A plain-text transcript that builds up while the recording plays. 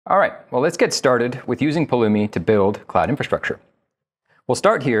All right, well, let's get started with using Pulumi to build cloud infrastructure. We'll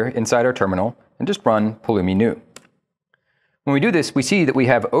start here inside our terminal and just run Pulumi new. When we do this, we see that we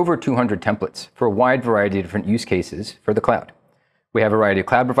have over 200 templates for a wide variety of different use cases for the cloud. We have a variety of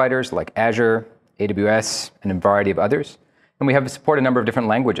cloud providers like Azure, AWS, and a variety of others. And we have support a number of different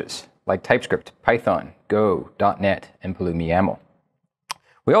languages like TypeScript, Python, Go, .NET, and Pulumi YAML.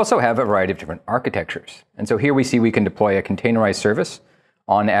 We also have a variety of different architectures. And so here we see we can deploy a containerized service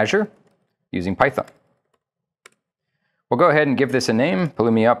on Azure using Python. We'll go ahead and give this a name,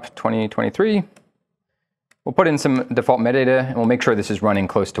 Pulumi Up 2023. We'll put in some default metadata, and we'll make sure this is running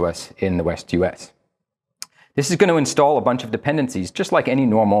close to us in the West US. This is going to install a bunch of dependencies, just like any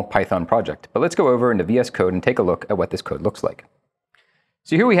normal Python project. But let's go over into VS Code and take a look at what this code looks like.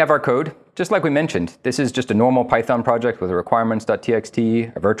 So here we have our code. Just like we mentioned, this is just a normal Python project with a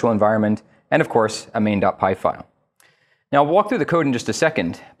requirements.txt, a virtual environment, and of course, a main.py file. Now, I'll walk through the code in just a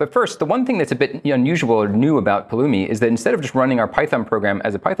second. But first, the one thing that's a bit unusual or new about Pulumi is that instead of just running our Python program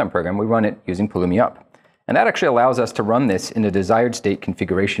as a Python program, we run it using Pulumi Up. And that actually allows us to run this in a desired state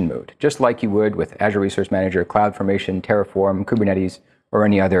configuration mode, just like you would with Azure Resource Manager, CloudFormation, Terraform, Kubernetes, or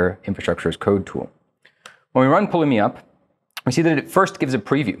any other infrastructure as code tool. When we run Pulumi Up, we see that it first gives a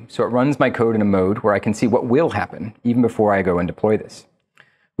preview. So it runs my code in a mode where I can see what will happen even before I go and deploy this.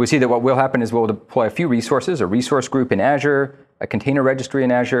 We see that what will happen is we'll deploy a few resources, a resource group in Azure, a container registry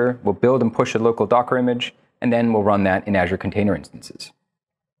in Azure, we'll build and push a local Docker image, and then we'll run that in Azure container instances.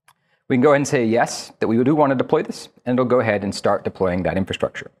 We can go ahead and say yes, that we do want to deploy this, and it'll go ahead and start deploying that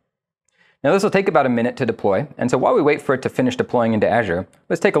infrastructure. Now this will take about a minute to deploy, and so while we wait for it to finish deploying into Azure,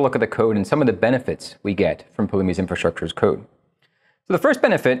 let's take a look at the code and some of the benefits we get from Pulumi's infrastructure as code. So the first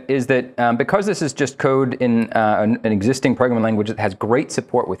benefit is that because this is just code in an existing programming language that has great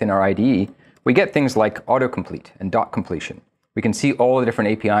support within our IDE, we get things like autocomplete and dot completion. We can see all the different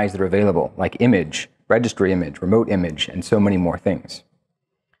APIs that are available, like image, registry image, remote image, and so many more things.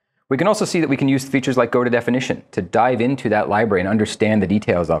 We can also see that we can use features like go to definition to dive into that library and understand the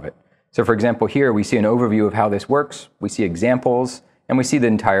details of it. So for example, here we see an overview of how this works, we see examples, and we see the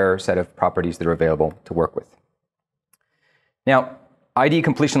entire set of properties that are available to work with. Now, IDE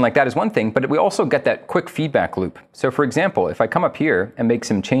completion like that is one thing, but we also get that quick feedback loop. So for example, if I come up here and make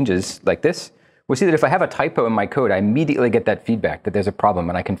some changes like this, we'll see that if I have a typo in my code, I immediately get that feedback that there's a problem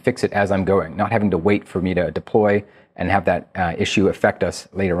and I can fix it as I'm going, not having to wait for me to deploy and have that issue affect us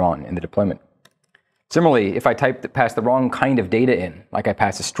later on in the deployment. Similarly, if I pass the wrong kind of data in, like I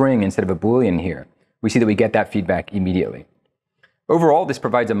pass a string instead of a Boolean here, we see that we get that feedback immediately. Overall, this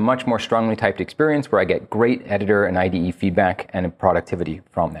provides a much more strongly typed experience where I get great editor and IDE feedback and productivity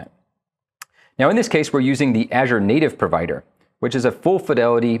from that. Now in this case, we're using the Azure Native Provider, which is a full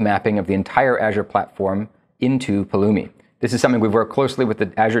fidelity mapping of the entire Azure platform into Pulumi. This is something we've worked closely with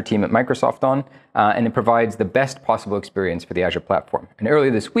the Azure team at Microsoft on, and it provides the best possible experience for the Azure platform. And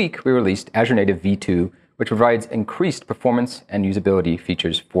earlier this week, we released Azure Native v2, which provides increased performance and usability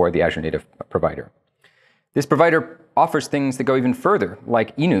features for the Azure Native Provider. This provider offers things that go even further,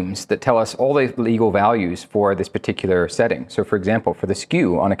 like enums that tell us all the legal values for this particular setting. So for example, for the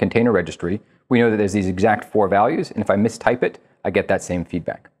SKU on a container registry, we know that there's these exact 4 values, and if I mistype it, I get that same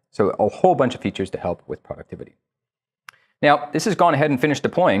feedback. So a whole bunch of features to help with productivity. Now, this has gone ahead and finished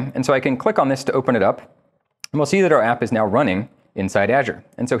deploying, and so I can click on this to open it up, and we'll see that our app is now running inside Azure.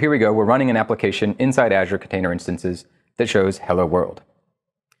 And so here we go, we're running an application inside Azure container instances that shows Hello World.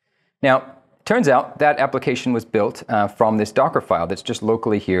 Now, turns out that application was built from this Docker file that's just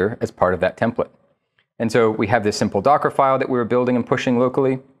locally here as part of that template. And so we have this simple Docker file that we were building and pushing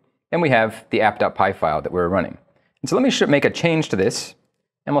locally, and we have the app.py file that we're running. And so let me make a change to this,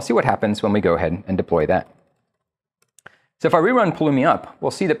 and we'll see what happens when we go ahead and deploy that. So if I rerun Pulumi Up, we'll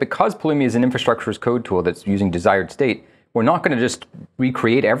see that because Pulumi is an infrastructure as code tool that's using desired state, we're not going to just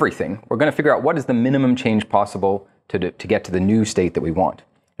recreate everything. We're going to figure out what is the minimum change possible to get to the new state that we want.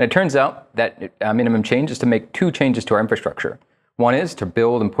 And it turns out that minimum change is to make 2 changes to our infrastructure. One is to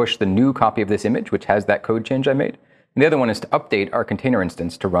build and push the new copy of this image, which has that code change I made. And the other one is to update our container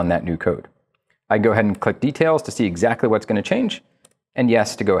instance to run that new code. I can go ahead and click details to see exactly what's going to change, and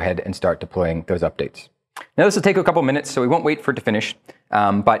yes, to go ahead and start deploying those updates. Now this will take a couple minutes, so we won't wait for it to finish,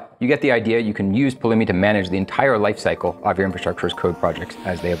 but you get the idea. You can use Pulumi to manage the entire lifecycle of your infrastructure as code projects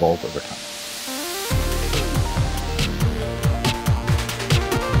as they evolve over time.